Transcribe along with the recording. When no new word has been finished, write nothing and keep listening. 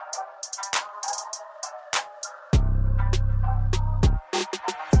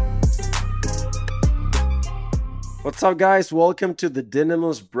What's up, guys? Welcome to the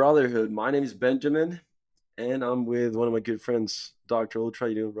Dynamos Brotherhood. My name is Benjamin, and I'm with one of my good friends, Dr. Ultra. How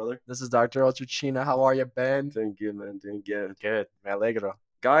you doing, brother? This is Dr. Ultrachina. How are you, Ben? Doing good, man. Doing good. Good. Me alegro.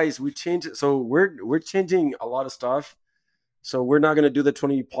 Guys, we changed. So we're changing a lot of stuff. So we're not gonna do the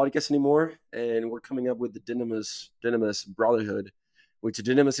 20 podcast anymore, and we're coming up with the Dynamos Brotherhood, which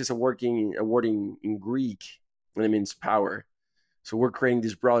Dynamos is a word in Greek, and it means power. So we're creating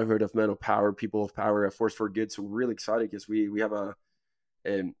this brotherhood of men of power, people of power, a force for good. So we're really excited because we have a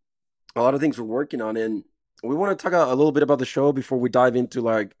a lot of things we're working on, and we want to talk a little bit about the show before we dive into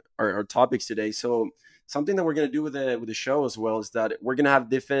like our topics today. So something that we're going to do with the show as well is that we're going to have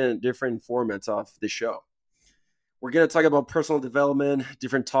different formats of the show. We're going to talk about personal development,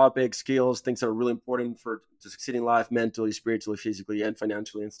 different topics, skills, things that are really important for to succeed in life, mentally, spiritually, physically, and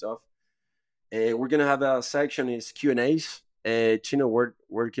financially and stuff. We're going to have a section is Q&As. Chino,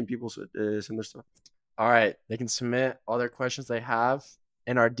 where can people send their stuff? All right. They can submit all their questions they have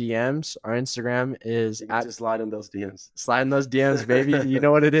in our DMs. Our Instagram is You can just slide in those DMs. slide in those DMs, baby. You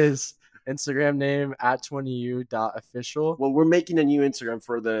know what it is. Instagram name at 20u.official. Well, we're making a new Instagram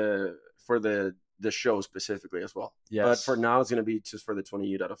for the show specifically as well. Yes. But for now, it's gonna be just for the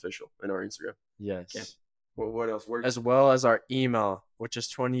 20u.official in our Instagram. Yes. Okay. What else? As well as our email, which is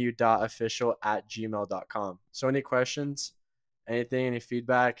 20u.official@gmail.com. So any questions, anything, any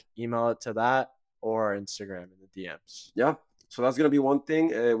feedback, email it to that or our Instagram in the DMs. Yeah. So that's gonna be one thing.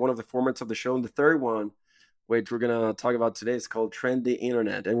 One of the formats of the show, and the third one, which we're gonna talk about today, is called Trendy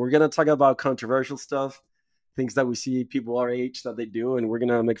Internet, and we're gonna talk about controversial stuff, things that we see people our age that they do, and we're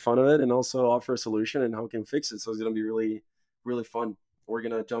gonna make fun of it and also offer a solution and how we can fix it. So it's gonna be really, really fun. We're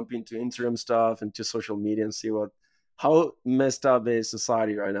gonna jump into Instagram stuff and to social media and see how messed up is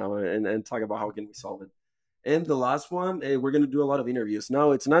society right now, and talk about how can we solve it. And the last one, we're gonna do a lot of interviews.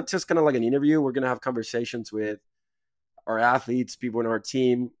 Now it's not just kind of like an interview. We're gonna have conversations with our athletes, people in our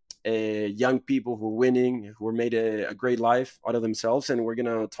team, young people who are winning, who are made a great life out of themselves, and we're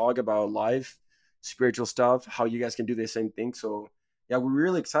gonna talk about life, spiritual stuff, how you guys can do the same thing. So yeah, we're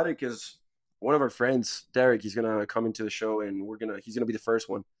really excited because one of our friends, Derek, he's gonna come into the show, and he's gonna be the first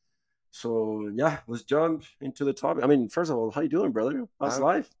one. So yeah, let's jump into the topic. I mean, first of all, how you doing, brother? How's I'm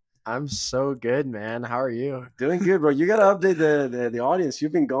life? I'm so good, man. How are you? Doing good, bro. You gotta update the audience.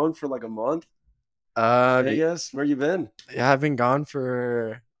 You've been gone for like a month. Y- Vegas, where you been? yeah, I've been gone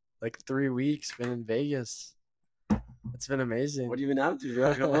for like 3 weeks. Been in Vegas. It's been amazing. What have you been up to,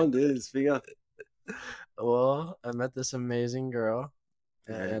 bro? Come on, dude. Speak up. Well, I met this amazing girl,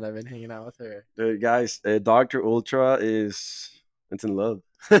 Okay. and I've been hanging out with her. Guys, Dr. Ultra it's in love.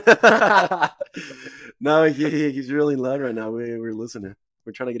 No, he's really in love right now. We're listening.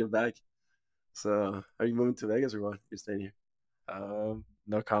 We're trying to get it back. So, are you moving to Vegas or what? You're staying here.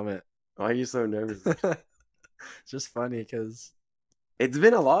 No comment. Why are you so nervous? It's just funny because It's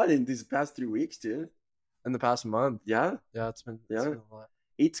been a lot in these past 3 weeks, dude. in the past month, Yeah, yeah, it's yeah. been a lot.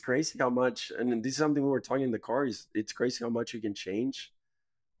 It's crazy how much, and this is something we were talking in the car. It's crazy how much you can change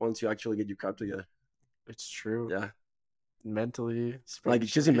once you actually get your crap together. It's true. Yeah. Mentally, Like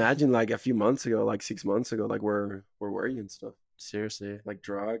just spiritually. imagine like a few months ago, like 6 months ago, like where were you and stuff? Seriously. Like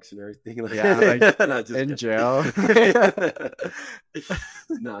drugs and everything. Like, Yeah, like no, just in kidding. jail.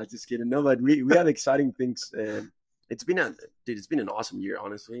 No, just kidding. No, but we have exciting things. It's been it's been an awesome year.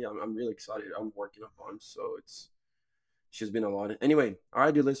 Honestly, I'm really excited. I'm working a bunch, so it's just been a lot. Anyway, all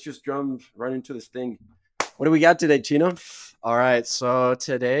right, dude. Let's just jump right into this thing. What do we got today, Chino? All right, so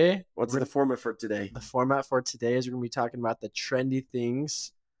today, What's the format for today? the format for today is we're gonna be talking about the trendy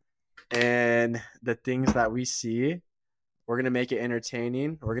things and the things that we see. We're gonna make it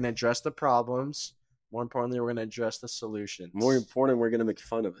entertaining. We're gonna address the problems. More importantly, we're gonna address the solutions. More important, we're gonna make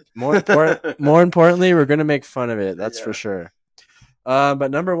fun of it. More importantly, we're gonna make fun of it. That's Yeah. for sure.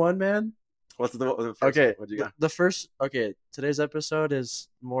 But number one, man. What's the first Okay, one? What you got? the first. Okay, today's episode is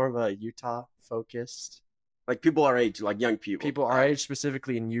more of a Utah focused. Like people our age, like young people. People our age,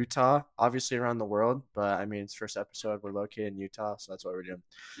 specifically in Utah, obviously around the world. But I mean, it's first episode. We're located in Utah, so that's what we're doing.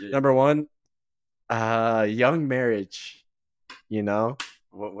 Yeah. Number one, young marriage. You know,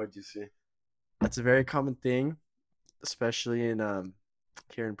 What'd you see? that's a very common thing, especially in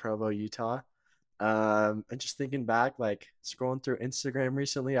here in Provo, Utah. And just thinking back, like scrolling through Instagram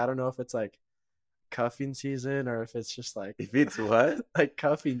recently, I don't know if it's like cuffing season or if it's just like If it's what? like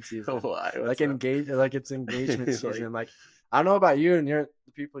cuffing season, Why? like like it's engagement Like- season. Like I don't know about you and the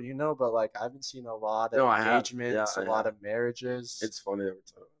people you know, but like I've been seeing a lot of No, I have. engagements, Yeah, a lot of marriages. It's funny every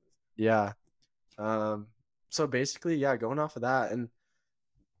time. Yeah. So basically, yeah, going off of that, and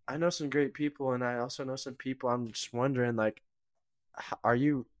I know some great people, and I also know some people. I'm just wondering, like, are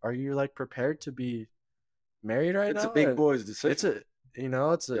you like prepared to be married right It's a now, big and boy's it's decision.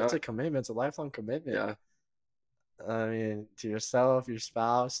 a it's Yeah, a commitment. It's a lifelong commitment. yeah. I mean, to yourself, your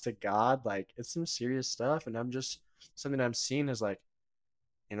spouse, to God, like it's some serious stuff. And I'm just something I'm seeing is like,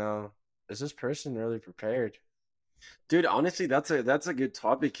 you know, is this person really prepared? Dude, honestly, that's a good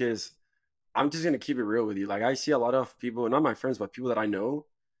topic because I'm just gonna keep it real with you. Like I see a lot of people, not my friends, but people that I know,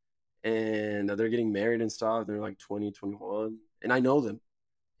 and they're getting married and stuff. They're like 20, 21, and I know them.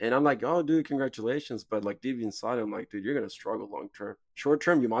 And I'm like, oh, dude, congratulations. But like deep inside, I'm like, dude, you're gonna struggle long term. Short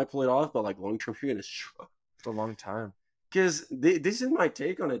term, you might pull it off, but like long term, you're gonna struggle. It's a long time. Because this is my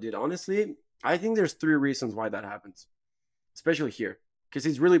take on it, dude. Honestly, I think there's three reasons why that happens, especially here, because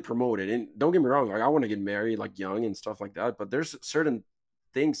it's really promoted. And don't get me wrong, like I want to get married like young and stuff like that, but there's certain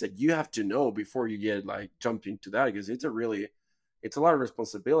things that you have to know before you get like jump into that because it's a lot of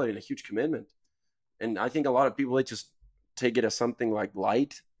responsibility and a huge commitment. And I think a lot of people they just take it as something like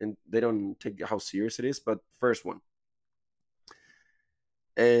light and they don't take how serious it is. But first one,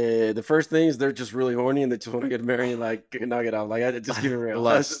 the first thing is they're just really horny and they just want to get married, like knock it out. Like I just keep it real.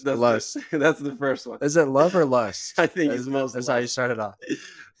 That's Lust, that's the lust. that's the first one. Is it love or lust? I think it's That's, most that's how you lust. started off.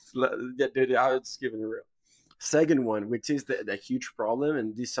 Yeah, dude, I was just giving it real. Second one, which is the huge problem,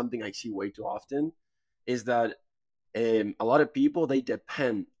 and this is something I see way too often, is that a lot of people they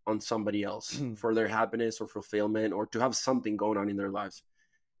depend on somebody else for their happiness or fulfillment or to have something going on in their lives,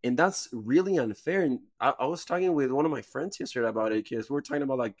 and that's really unfair. And I was talking with one of my friends yesterday about it because we are talking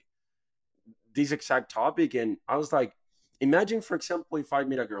about like this exact topic, and I was like, imagine for example if I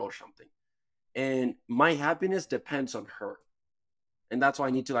meet a girl or something, and my happiness depends on her, and that's why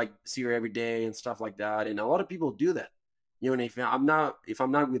I need to like see her every day and stuff like that. And a lot of people do that, you know. And if I'm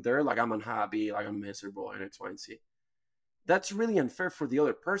not with her, like I'm unhappy, like I'm miserable, and X, Y, and Z. That's really unfair for the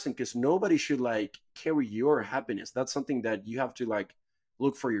other person because nobody should like carry your happiness. That's something that you have to like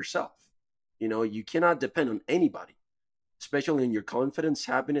look for yourself. You know, you cannot depend on anybody, especially in your confidence,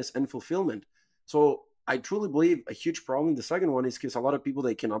 happiness, and fulfillment. So I truly believe a huge problem. The second one is because a lot of people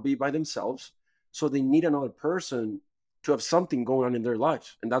they cannot be by themselves, so they need another person to have something going on in their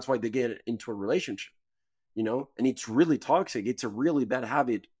lives, and that's why they get into a relationship. You know, and it's really toxic. It's a really bad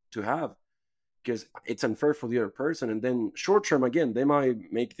habit to have because it's unfair for the other person. And then short term, again, they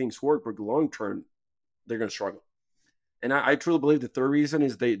might make things work, but long term, they're gonna struggle. And I truly believe the third reason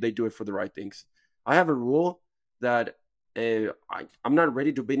is they do it for the right things. I have a rule that I'm not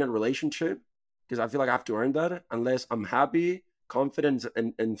ready to be in a relationship because I feel like I have to earn that unless I'm happy, confident,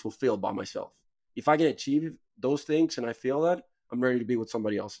 and fulfilled by myself. If I can achieve those things and I feel that, I'm ready to be with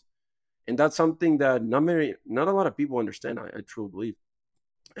somebody else. And that's something that not a lot of people understand. I truly believe,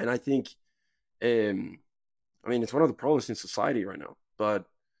 and I think, um, I mean, it's one of the problems in society right now. But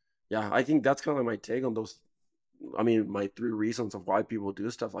yeah, I think that's kind of my take on those. I mean, my three reasons of why people do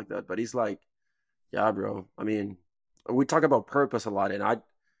stuff like that. But he's like, yeah, bro. I mean, we talk about purpose a lot, and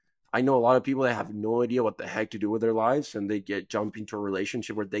I know a lot of people that have no idea what the heck to do with their lives, and they get jump into a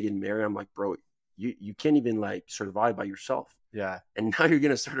relationship where they get married. I'm like, bro, you can't even like survive by yourself, Yeah, and now you're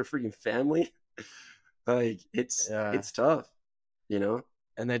gonna start a freaking family. Like yeah. it's tough, you know.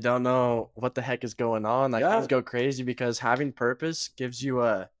 And they don't know what the heck is going on. Like things Yeah, go crazy because having purpose gives you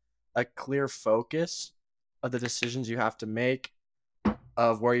a clear focus of the decisions you have to make,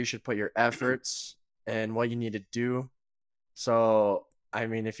 of where you should put your efforts and what you need to do. So, I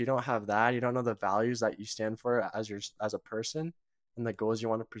mean, if you don't have that, you don't know the values that you stand for as a person and the goals you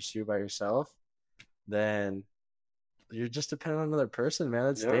want to pursue by yourself, then you're just dependent on another person, man.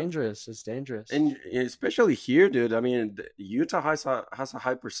 It's yeah. dangerous. It's dangerous. And especially here, dude. I mean, Utah has a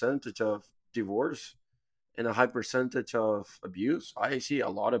high percentage of divorce and a high percentage of abuse. I see a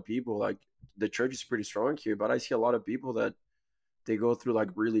lot of people like the church is pretty strong here, but I see a lot of people that they go through like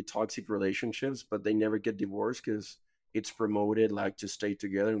really toxic relationships, but they never get divorced because it's promoted like to stay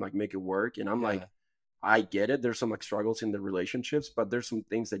together and like make it work. And I'm like, Yeah. I get it. There's some like struggles in the relationships, but there's some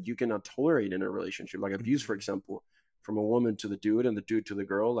things that you cannot tolerate in a relationship, like abuse, for Mhm. example, from a woman to the dude and the dude to the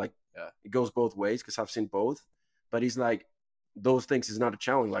girl. Like Yeah. it goes both ways because I've seen both. But he's like, those things is not a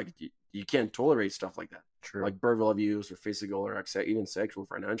challenge. Like you can't tolerate stuff like that, True. like verbal abuse or physical or even sexual,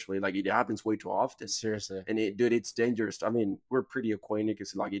 financially. Like it happens way too often, Seriously. and dude, it's dangerous. I mean, we're pretty acquainted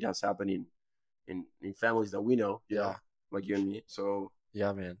because like it has happened in families that we know, Yeah. like you and me. So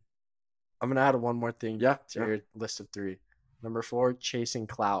Yeah, man. I'm gonna add one more thing yeah, to yeah. your list of three. Number four, chasing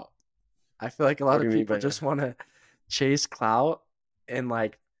clout. I feel like a What lot do of you mean people by that? just want to chase clout, and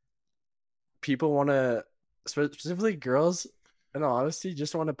like people want to, specifically girls, in all honesty,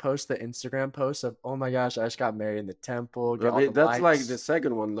 just want to post the Instagram post of, oh my gosh, I just got married in the temple, get I all the mean, that's like the likes.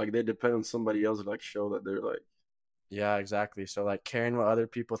 second one. Like they depend on somebody else to like show that they're like. Yeah, exactly. So like caring what other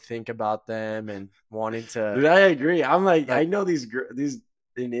people think about them and wanting to Dude, I agree. I'm like, I like know these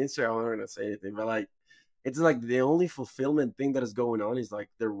in Instagram. I'm not gonna say anything, but like, it's like the only fulfillment thing that is going on is like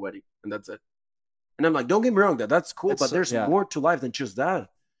their wedding, and that's it. And I'm like, don't get me wrong, that's cool, it's but there's yeah, more to life than just that.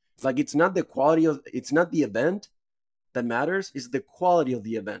 Like, it's not the quality of, it's not the event that matters. It's the quality of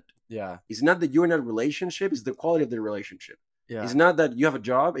the event. yeah, It's not that you're in a relationship. It's the quality of the relationship. It's yeah, not that you have a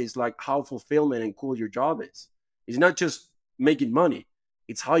job. It's like how fulfillment and cool your job is. It's not just making money.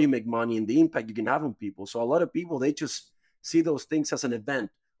 It's how you make money and the impact you can have on people. So a lot of people, they just see those things as an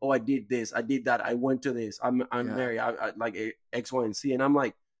event. Oh, I did this, I did that, I went to this, I'm yeah. married, I like X, Y, and Z. And I'm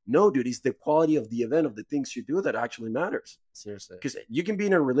like, no, dude, it's the quality of the event, of the things you do, that actually matters. Seriously. Because you can be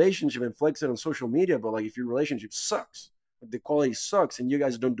in a relationship and flex it on social media, but like if your relationship sucks, if the quality sucks, and you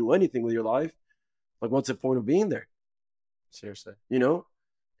guys don't do anything with your life, like what's the point of being there? Seriously. You know?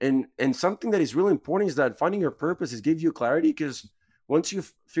 And something that is really important is that finding your purpose is give you clarity, because once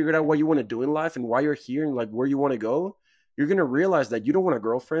you've figured out what you want to do in life and why you're here and like where you want to go, you're gonna realize that you don't want a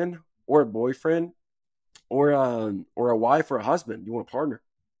girlfriend or a boyfriend or a wife or a husband. You want a partner.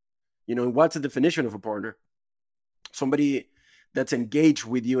 You know, what's the definition of a partner? Somebody that's engaged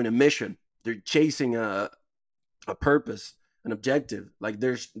with you in a mission. They're chasing a purpose, an objective. Like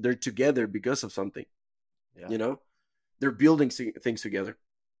they're together because of something. Yeah. You know, they're building things together.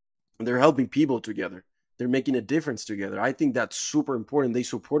 They're helping people together. They're making a difference together. I think that's super important. They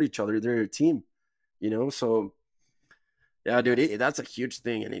support each other. They're a team. You know, so yeah, dude, Yeah. that's a huge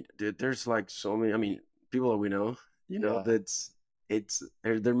thing. And dude, there's like so many. I mean, people that we know, you know, Yeah. that's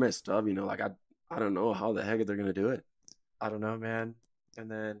they're messed up. You know, like I don't know how the heck they're gonna do it. I don't know, man. And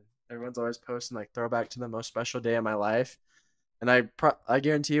then everyone's always posting like throwback to the most special day of my life. And I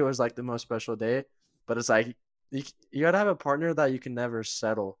guarantee it was like the most special day, but it's like you got to have a partner that you can never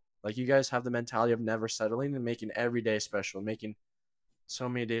settle. Like you guys have the mentality of never settling and making every day special, making so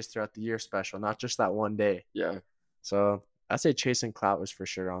many days throughout the year special, not just that one day. Yeah, So I say chasing clout was for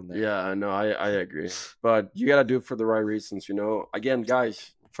sure on there. yeah, no, I agree. But you gotta do it for the right reasons. You know, again,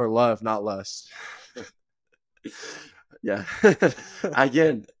 guys. For love, not lust. Yeah,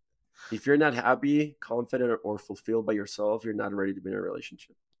 again, if you're not happy, confident, or fulfilled by yourself, you're not ready to be in a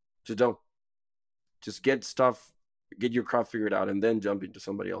relationship. Just don't. Just get your craft figured out, and then jump into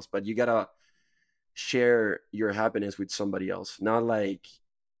somebody else. But you gotta share your happiness with somebody else, not like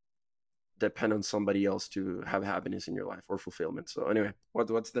depend on somebody else to have happiness in your life or fulfillment. So anyway,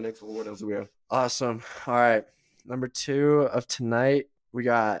 what's the next one? What else do we have? Awesome. All right. Number 2 of tonight, we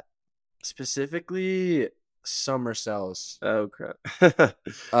got specifically summer cells. Oh crap! Can I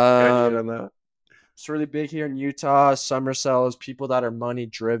get Um, on that? it's really big here in Utah. Summer cells, people that are money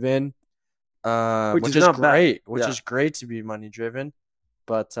driven, Which which is is not bad. great, which Yeah, is great to be money driven,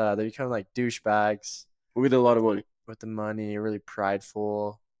 but they become like douchebags with a lot of money. with the money, really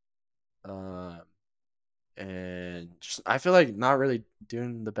prideful, um, and just I feel like not really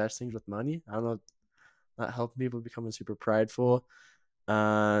doing the best things with money. I don't know, not helping people becoming super prideful.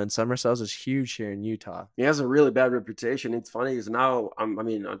 And summer cells is huge here in Utah. He has a really bad reputation. It's funny because now I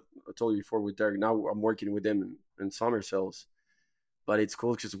told you before with Derek. Now I'm working with him in summer sales, but it's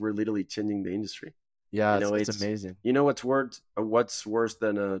cool because we're literally changing the industry. Yeah, You know, it's it's amazing. you know what's worse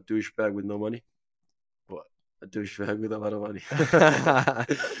than a douchebag with no money? What? A douchebag with a lot of money. I've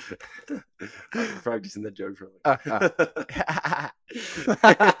been practicing that joke for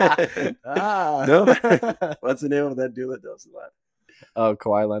Ah. no. What's the name of that dude that does that? Oh,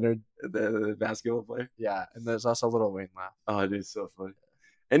 Kawhi Leonard. The basketball player. Yeah, and there's also a little Wayne laugh. Oh, it is so funny.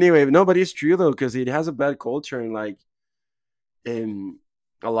 Anyway, no, but it's true though, because it has a bad culture and like um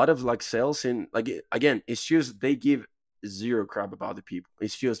a lot of like sales and like again, it's just they give zero crap about the people.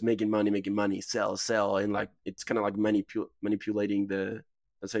 It's just making money, sell, and like it's kind of like manipulating the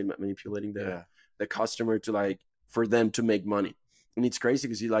let's say manipulating Yeah, the customer to like for them to make money. And it's crazy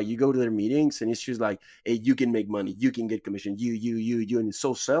because you go to their meetings and it's just like, hey, you can make money, you can get commission, you, and it's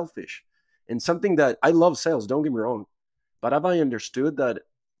so selfish. And something that I love sales, don't get me wrong, but have I understood that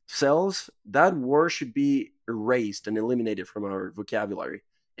sales, that word should be erased and eliminated from our vocabulary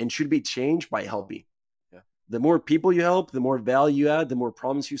and should be changed by helping. yeah, The more people you help, the more value you add, the more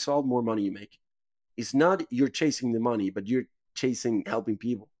problems you solve, more money you make. It's not you're chasing the money, but you're chasing helping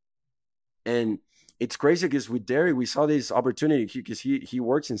people. And it's crazy because with Derry, we saw this opportunity because he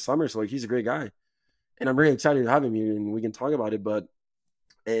works in summer, so like he's a great guy, and I'm really excited to have him here and we can talk about it. But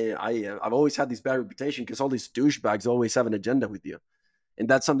I've always had this bad reputation because all these douchebags always have an agenda with you, and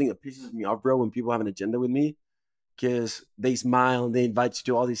that's something that pisses me off, bro. When people have an agenda with me, because they smile and they invite you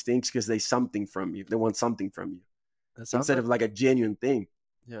to all these things because they something from you, they want something from you that sounds instead like of like a genuine thing.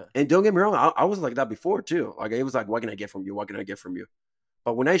 Yeah. And don't get me wrong, I was like that before too. Like it was like, what can I get from you? What can I get from you?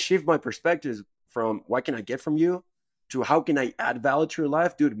 But when I shift my perspectives from what can I get from you to how can I add value to your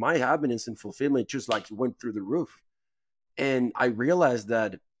life, dude, my happiness and fulfillment just like went through the roof. And I realized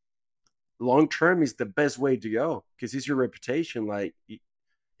that long term is the best way to go because it's your reputation. Like,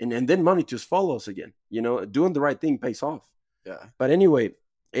 and then money just follows again. You know, doing the right thing pays off. Yeah. But anyway,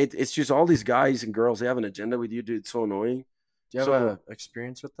 it's just all these guys and girls. They have an agenda with you, dude. It's so annoying. Do you have So a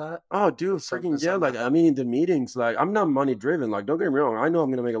experience with that? oh, dude, Has freaking yeah! something Like, I mean, in the meetings, like, I'm not money driven. Like, don't get me wrong. I know I'm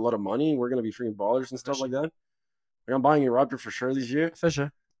gonna make a lot of money. We're gonna be freaking ballers and stuff like Fisher? that. Like, I'm buying a Raptor for sure this year.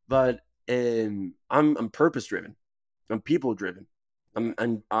 Fisher. But I'm purpose driven. I'm people driven.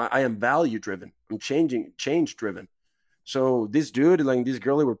 Yeah. I am value driven. I'm change driven. So this dude, like this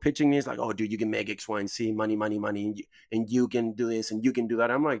girl, they were pitching me. It's like, oh, dude, you can make X, Y, and Z, money, money, money, and you can do this and you can do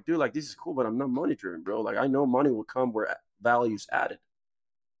that. I'm like, dude, like this is cool, but I'm not money driven, bro. Like I know money will come where value's added.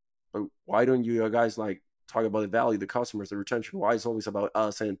 But why don't you guys like talk about the value, the customers, the retention? Why it's always about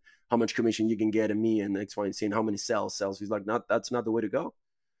us and how much commission you can get and me and X, Y, and Z and how many sales? He's like, not that's not the way to go.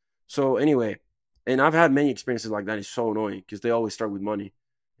 So anyway, and I've had many experiences like that. It's so annoying because they always start with money.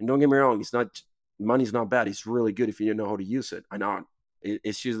 And don't get me wrong, it's not money's not bad. It's really good if you know how to use it. I know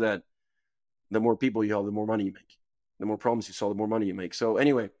it's just that the more people you help, the more money you make. The more problems you solve, the more money you make. So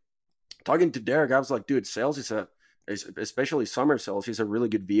anyway, talking to Derek, I was like, dude, sales is especially summer sales, is a really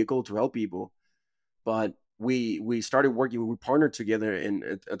good vehicle to help people. But we started working, we partnered together and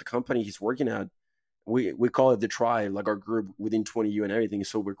at the company he's working at, we call it the tribe, like our group within 20U and everything is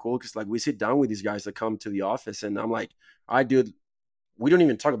super cool because like we sit down with these guys that come to the office and I'm like, I do we don't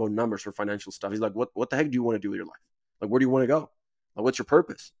even talk about numbers or financial stuff. He's like, what the heck do you want to do with your life? Like where do you want to go? Like what's your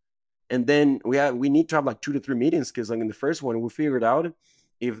purpose? And then we need to have like 2 to 3 meetings because like in the first one we figured out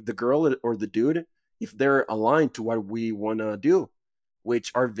if the girl or the dude, if they're aligned to what we want to do,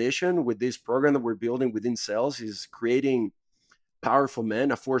 which our vision with this program that we're building within sales is creating powerful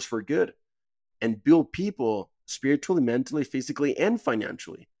men, a force for good, and build people spiritually, mentally, physically, and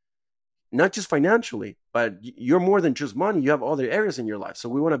financially. Not just financially, but you're more than just money. You have other areas in your life. So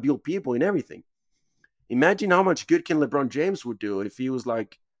we want to build people in everything. Imagine how much good can LeBron James would do if he was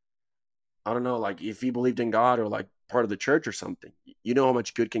like, I don't know, like if he believed in God or like part of the church or something. You know how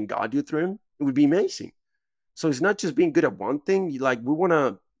much good can God do through him? It would be amazing. So it's not just being good at one thing. Like we want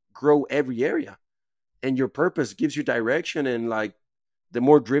to grow every area, and your purpose gives you direction and like the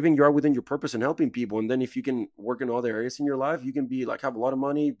more driven you are within your purpose and helping people, and then if you can work in other areas in your life, you can be like have a lot of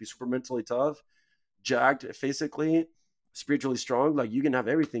money, be super mentally tough, jacked physically, spiritually strong. Like you can have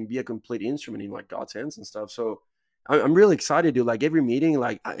everything, be a complete instrument in like God's hands and stuff. So I'm really excited, dude. Like every meeting,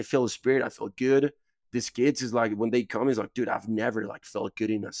 like I feel the spirit, I feel good. These kids is like when they come, is like, dude, I've never like felt good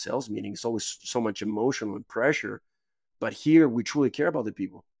in a sales meeting. It's always so much emotional and pressure. But here we truly care about the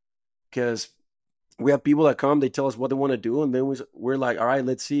people because we have people that come, they tell us what they want to do, and then we're like, all right,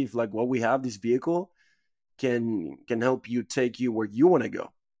 let's see if like what we have, this vehicle can help you take you where you want to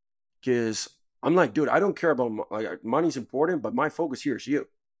go. Because I'm like, dude, I don't care about like money's important, but my focus here is you.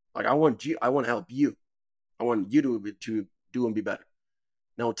 Like I want to help you. I want you to do and be better.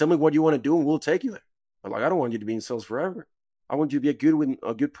 Now tell me what you want to do, and we'll take you there. But like I don't want you to be in sales forever. I want you to be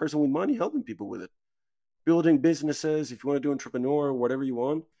a good person with money, helping people with it, building businesses. If you want to do entrepreneur, whatever you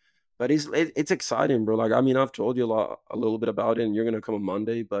want. But it's exciting, bro. Like I mean, I've told you a little bit about it, and you're gonna come on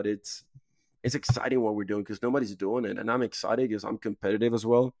Monday. But it's exciting what we're doing because nobody's doing it, and I'm excited because I'm competitive as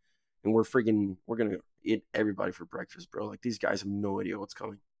well, and we're gonna eat everybody for breakfast, bro. Like these guys have no idea what's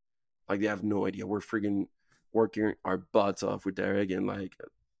coming. Like they have no idea. We're freaking working our butts off with Derek and like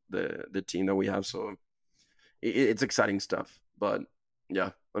the team that we have. So it's exciting stuff. But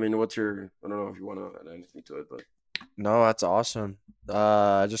yeah, I mean, what's your? I don't know if you want to add anything to it, but No, that's awesome.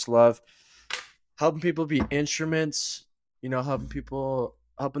 I just love helping people be instruments,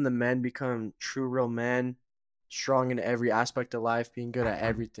 helping the men become true real men, strong in every aspect of life, being good at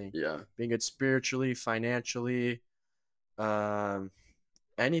everything, yeah, being good spiritually, financially, um,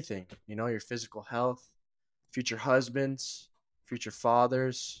 anything, your physical health, future husbands, future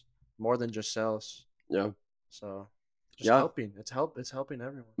fathers, more than just sales. yeah, So just yeah. helping. It's helping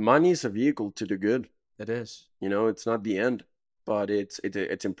everyone. Money is a vehicle to do good. It is. You know, it's not the end, but it's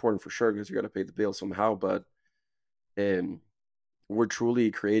important for sure because you got to pay the bill somehow. But um, we're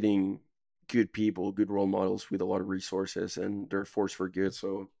truly creating good people, good role models with a lot of resources, and they're a force for good.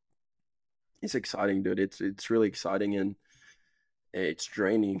 So it's exciting, dude. It's really exciting and it's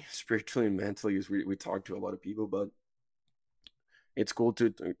draining spiritually and mentally as we talk to a lot of people, but it's cool to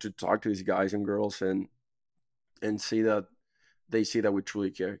talk to these guys and girls and see that they see that we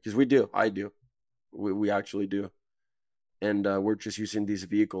truly care because we do. I do. We actually do. and we're just using this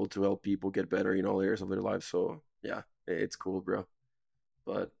vehicle to help people get better in all areas of their life. So yeah, it's cool, bro.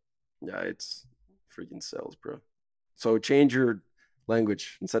 But yeah, it's freaking sales, bro. So change your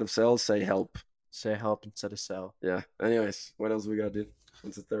language. Instead of sales, say help. Say help instead of sell. Yeah. Anyways, what else we got, dude?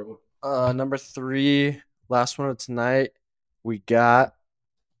 What's the third one? Number three, last one of tonight. We got.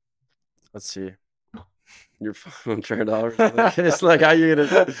 Let's see. Your phone turned off. It's like how you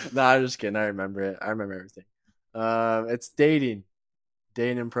gonna? No, I'm just kidding. I remember it. I remember everything. It's dating.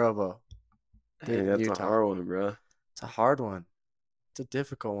 Dating in Provo. Hey, Dating in that's a Utah. hard one, bro. It's a hard one. It's a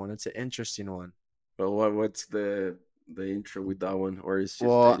difficult one. It's an interesting one. But what's the intro with that one, or is just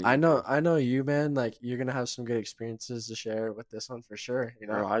Well, dating I in know, pro? I know you, man. Like you're gonna have some good experiences to share with this one for sure. You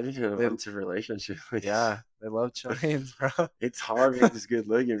know, Bro, I've been in a they, bunch of relationships. yeah, they love Chileans, bro. It's hard being this good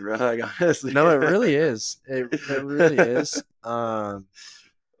looking, bro. Like honestly. No, it really is. It really is.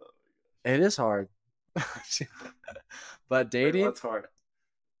 It is hard. But Wait, dating, what's hard?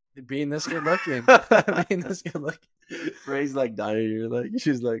 being this good looking, being this good looking. Ray's like dying here. Like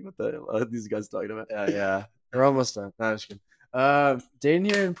she's like, what the hell are these guys talking about? Yeah, yeah. We're almost done. No, I'm just kidding. Dating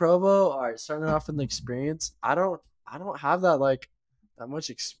here in Provo. All right, starting off in the experience. I don't have that much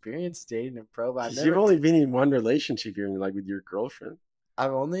experience dating in Provo. I've Because you've never, only been in one relationship here, like with your girlfriend,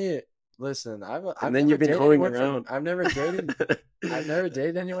 I've only listen. and I've then never you've been dated hoeing anyone from. around. I've never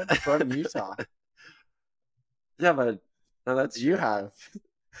dated anyone from Utah. Yeah, but no, that's You true. have.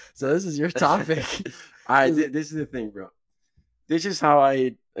 So this is your topic. All right, this is the thing, bro. This is how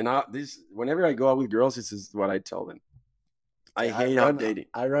this whenever I go out with girls, this is what I tell them. I I hate run. updating.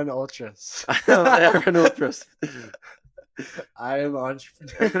 I run ultras. I run ultras. I am an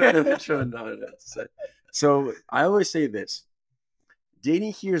entrepreneur. So I always say this: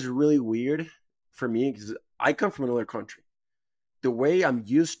 dating here is really weird for me because I come from another country. The way I'm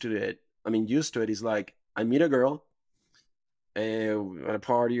used to it, is like I meet a girl at a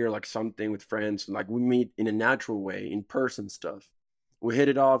party or like something with friends, and like we meet in a natural way, in person stuff. We hit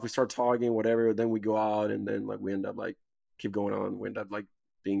it off, we start talking, whatever. Then we go out, and then like we end up like keep going on. We end up like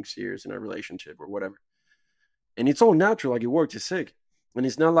being serious in a relationship or whatever. And it's all natural, like it worked. It's sick. And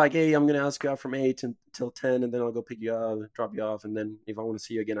it's not like, hey, I'm gonna ask you out from 8 until 10, and then I'll go pick you up, drop you off, and then if I want to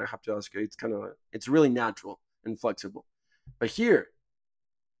see you again, I have to ask you. It's really natural and flexible. But here,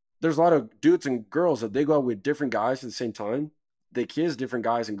 there's a lot of dudes and girls that they go out with different guys at the same time. They kiss different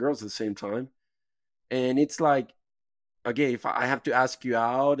guys and girls at the same time, and it's like, okay, if I have to ask you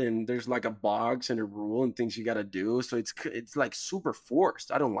out, and there's like a box and a rule and things you gotta do, so it's like super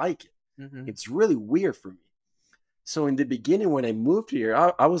forced. I don't like it. Hmm. It's really weird for me. So in the beginning, when I moved here,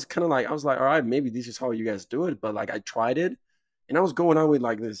 I was kind of like, I was like, all right, maybe this is how you guys do it. But like, I tried it, and I was going out with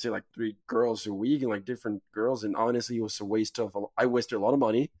like, let's say, like 3 girls a week and like different girls. And honestly, it was a waste of. I wasted a lot of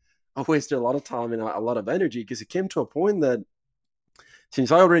money, I wasted a lot of time and a lot of energy because it came to a point that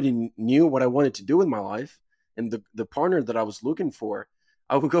since I already knew what I wanted to do in my life and the partner that I was looking for,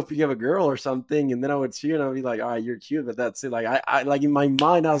 I would go pick up a girl or something, and then I would see her and I'd be like, all right, you're cute, but that's it. Like I like in my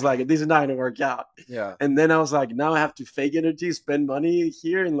mind, I was like, this is not gonna work out. Yeah. And then I was like, now I have to fake energy, spend money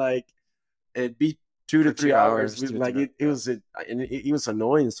here, and like it be two to For three two hours hours, with two, like three. Yeah. it was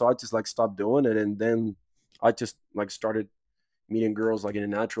annoying. So I just like stopped doing it, and then I just like started meeting girls like in a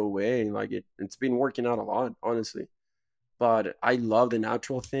natural way, and like it's been working out a lot, honestly. But I love the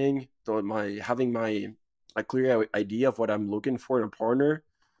natural thing. So my having my a clear idea of what I'm looking for in a partner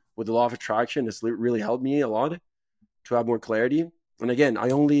with the law of attraction has really helped me a lot to have more clarity. And again, I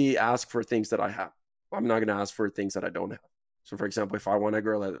only ask for things that I have. I'm not gonna ask for things that I don't have. So for example, if I want a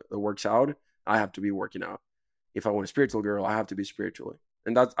girl that works out, I have to be working out. If I want a spiritual girl, I have to be spiritually.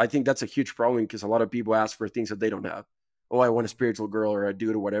 And that's I think that's a huge problem because a lot of people ask for things that they don't have. Oh, I want a spiritual girl or a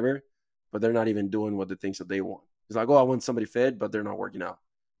dude or whatever, but they're not even doing what the things that they want. It's like, oh, I want somebody fit, but they're not working out.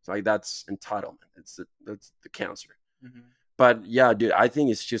 It's like that's entitlement. That's the cancer. Hmm. But yeah, dude, I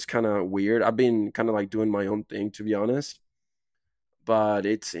think it's just kind of weird. I've been kind of like doing my own thing, to be honest. But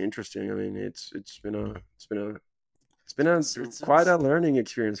it's interesting. I mean, it's been a quite It's a learning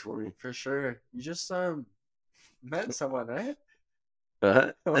experience for me. for sure. You just met someone, right?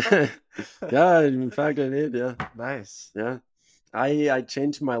 Uh, yeah, in fact, I did. Yeah, Nice. yeah. I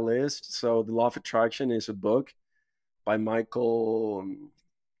changed my list. So the Law of Attraction is a book by Michael.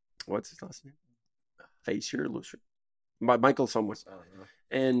 What's his last name? Facier, Lucier. By Michael somewhere. I don't know.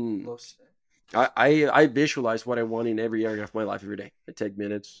 And Close. I visualize what I want in every area of my life every day. I take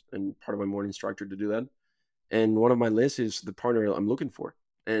minutes and part of my morning structure to do that. And one of my lists is the partner I'm looking for.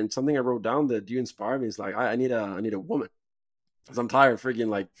 And something I wrote down that you inspire me is like I need a woman because I'm tired of freaking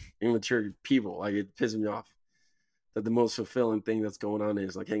like immature people. Like it pisses me off that the most fulfilling thing that's going on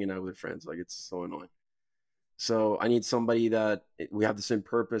is like hanging out with friends. Like it's so annoying. So I need somebody that we have the same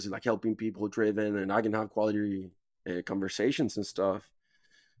purpose, like helping people, driven, and I can have quality conversations and stuff.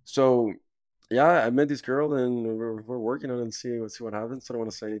 So yeah, I met this girl, and we're working on it and see what happens. I don't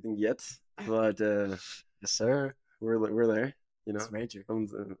want to say anything yet, but Yes, sir. we're there. You know, It's major. I'm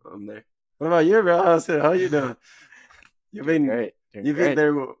there. What about you, bro? How you doing? You've Doing been great. Doing you've been great.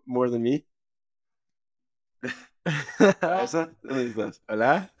 there more than me. ¿Esa? ¿Dónde estás?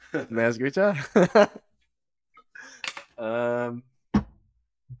 Hola. ¿Me escucha? um,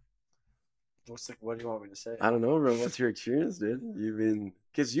 what do you want me to say? I don't know, bro. What's your experience, dude? You've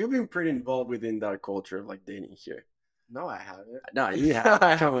been pretty involved within that culture of like dating here. No, I haven't. No, you No, have.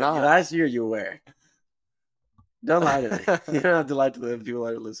 I Come have on, not. last year you were. Don't lie to me. You don't have to lie to the people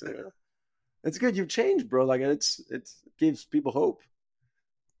that are listening. It's good. You've changed, bro. Like it gives people hope.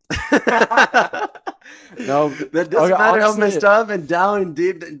 No, That okay, doesn't matter how honestly, messed up and down and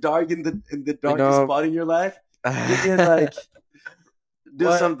deep and dark in the you darkest know, spot in your life. You can like do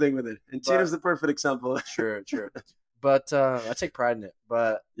what? something with it. And Cheeto's But the perfect example. true, true. But I take pride in it.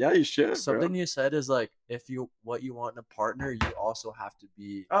 But Yeah, you should, bro. something you said is like, if you what you want in a partner, you also have to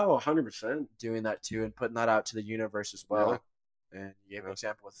be Oh, 100%. doing that too and putting that out to the universe as Yeah. well. And you gave an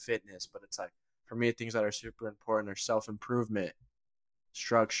example with fitness, but it's like for me, things that are super important are self improvement,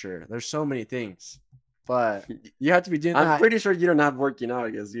 structure. There's so many things, but you have to be doing I'm that. pretty sure you don't have working out, I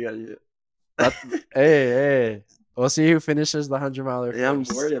guess. You But got hey, hey, we'll see who finishes the 100 miler Yeah, I'm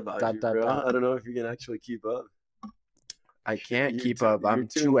first. worried about Dot you, dot bro. dot. I don't know if you can actually keep up. I can't keep up. You're I'm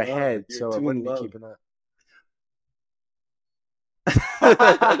too too in love. ahead, You're so I too in wouldn't be love. keeping up.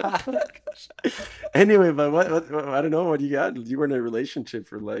 Anyway, but what I don't know what you got. You were in a relationship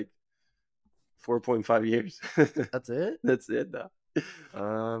for like 4.5 years. That's it. That's it though.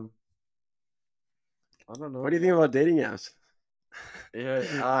 Um, I don't What know. do you think about dating apps? Yeah,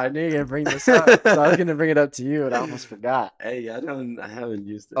 I knew you were gonna bring this up, so I was gonna bring it up to you, and I almost forgot. Hey, I haven't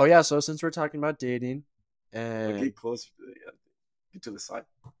used it. Oh yeah, so since we're talking about dating, But and get close, yeah, get to the side.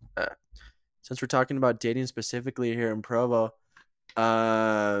 uh, since we're talking about dating specifically here in Provo,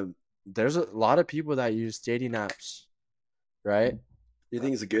 uh, there's a lot of people that use dating apps, right? Do you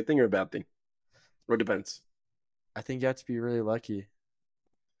think it's a good thing or a bad thing? Or it depends. I think you have to be really lucky.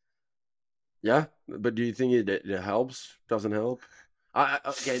 Yeah, but do you think it helps? Doesn't help?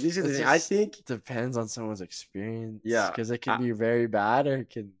 Okay, this is It the thing. I just think, depends on someone's experience yeah, because it can I, be very bad or it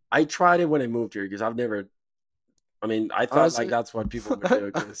can I tried it when I moved here because I've never. I mean, I thought like honestly. that's what people would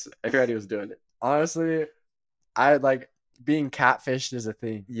do because everybody was doing it. Honestly, I like being catfished is a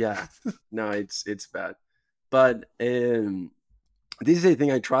thing. Yeah, no, it's bad. But this is the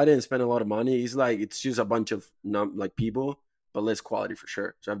thing. I tried it and spent a lot of money. It's like it's just a bunch of like people, but less quality for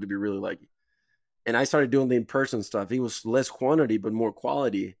sure. So I have to be really lucky. And I started doing the in person stuff. It was less quantity but more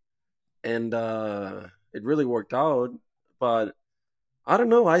quality, and it really worked out. But I don't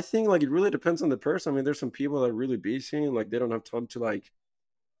know. I think like it really depends on the person. I mean, there's some people that are really busy and like they don't have time to like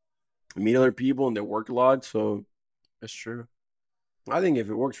meet other people and they work a lot. So It's true. I think if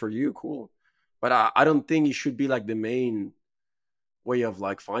it works for you, cool. But I don't think it should be like the main way of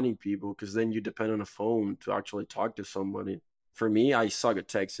like finding people because then you depend on a phone to actually talk to somebody. For me, I suck at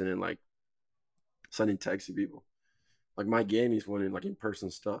texting and like sending texts to people. Like my game is when in like in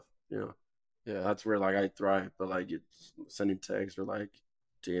person stuff. You know, Yeah. that's where like I thrive. But like it's sending texts or like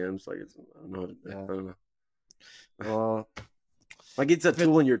DMs, like it's I don't know. I Yeah. don't know. Well, Like it's a if it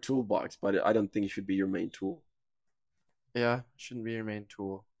tool in your toolbox, but I don't think it should be your main tool. yeah, shouldn't be your main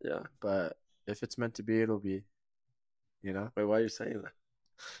tool, Yeah. but if it's meant to be, it'll be. You know, Wait, why are you saying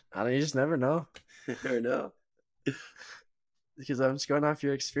I don't. You just never know that? I know. because I'm just going off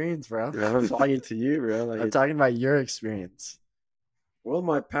your experience, bro. Dude, I'm talking to you, bro. Like I'm talking about your experience. well,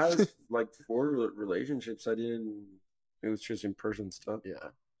 my past like four relationships, I didn't. It was just in person stuff. Yeah.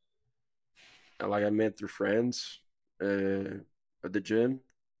 And, like I met through friends at the gym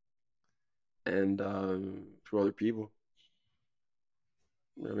and through other people.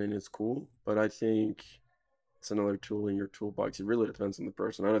 I mean, it's cool, but I think it's another tool in your toolbox. It really depends on the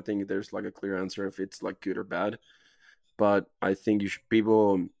person. I don't think there's like a clear answer if it's like good or bad. But I think you should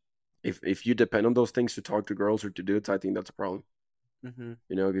people if you depend on those things to talk to girls or to dudes, I think that's a problem. Mm-hmm.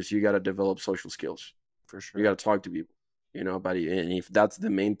 You know, because you got to develop social skills. For You sure. got to talk to people. You know, but and if that's the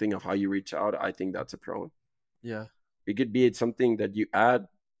main thing of how you reach out, I think that's a problem. Yeah. It could be something that you add,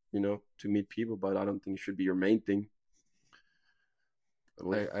 you know, to meet people, but I don't think it should be your main thing.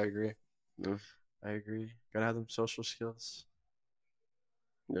 I agree. No, I agree. Gotta have them social skills,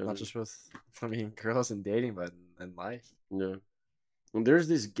 not no, just with I mean girls and dating, but in life. no. And there's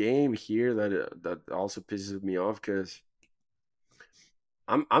this game here that also pisses me off because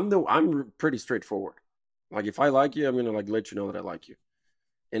I'm pretty straightforward. Like if I like you, I'm gonna like let you know that I like you.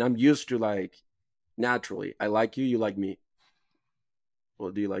 And I'm used to like naturally, I like you, you like me.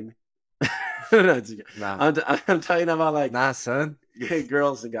 Well, do you like me? No, Nah, I'm talking about like nah, son.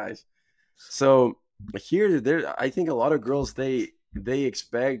 girls and guys. So here, there, I think a lot of girls they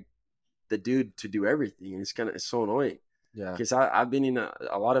expect the dude to do everything, and it's so annoying. Yeah, Because I've been in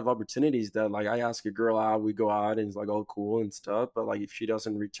a lot of opportunities that like I ask a girl out, we go out, and it's like all cool and stuff. But like if she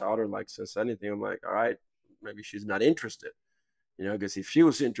doesn't reach out or like says anything, I'm like, all right, maybe she's not interested. You know, because if she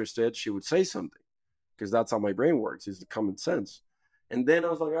was interested, she would say something. Because that's how my brain works, is the common sense. And then I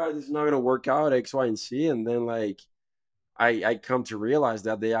was like, all right, this is not gonna work out, X, Y, and Z. And then like I come to realize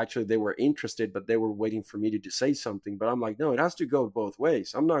that they were interested, but they were waiting for me to say something. But I'm like, no, it has to go both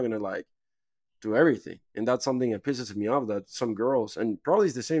ways. I'm not gonna like do everything. And that's something that pisses me off, that some girls, and probably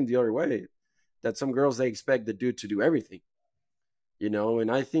it's the same the other way, that some girls they expect the dude to do everything. You know,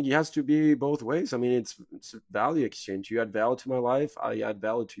 and I think it has to be both ways. I mean, it's a value exchange. You add value to my life, I add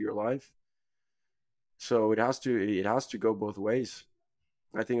value to your life. So it has to go both ways.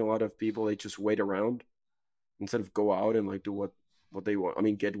 I think a lot of people they just wait around instead of go out and like do what they want. I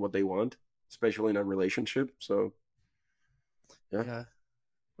mean, get what they want, especially in a relationship. So yeah, yeah.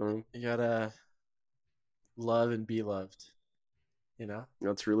 um, You gotta love and be loved. You know,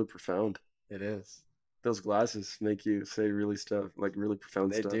 that's really profound. it is. Those glasses make you say really stuff, like really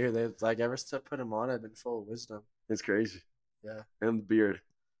profound They stuff. do. They like ever since I put them on, I've been full of wisdom. It's crazy. Yeah, And the beard.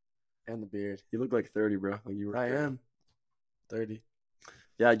 and the beard. You look like 30, bro. Like you were I 30. am 30.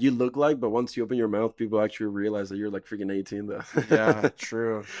 Yeah, you look like, but once you open your mouth, people actually realize that you're like freaking 18, Yeah, though.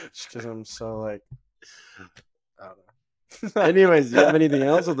 true. Just because I'm so like, I don't know. Anyways, do you have anything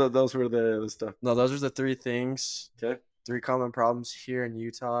else, or those were the stuff? No, those are the three things. Okay. Three common problems here in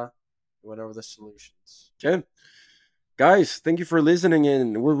Utah. We went over the solutions. Okay. Guys, thank you for listening,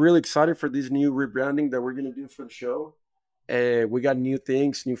 and we're really excited for this new rebranding that we're gonna do for the show. We got new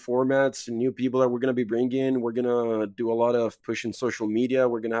things, new formats, new people that we're gonna be bringing. We're gonna do a lot of pushing social media.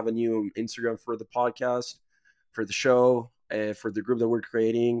 We're gonna have a new Instagram for the podcast, for the show, for the group that we're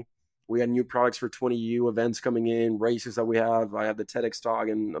creating. We got new products for 20U events coming in, races that we have. I have the TEDx talk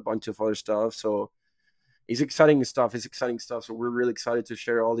and a bunch of other stuff. So it's exciting stuff. It's exciting stuff. So we're really excited to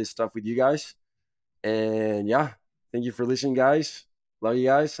share all this stuff with you guys. And yeah, thank you for listening, guys. Love you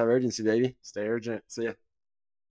guys. Have urgency, baby. Stay urgent. See ya.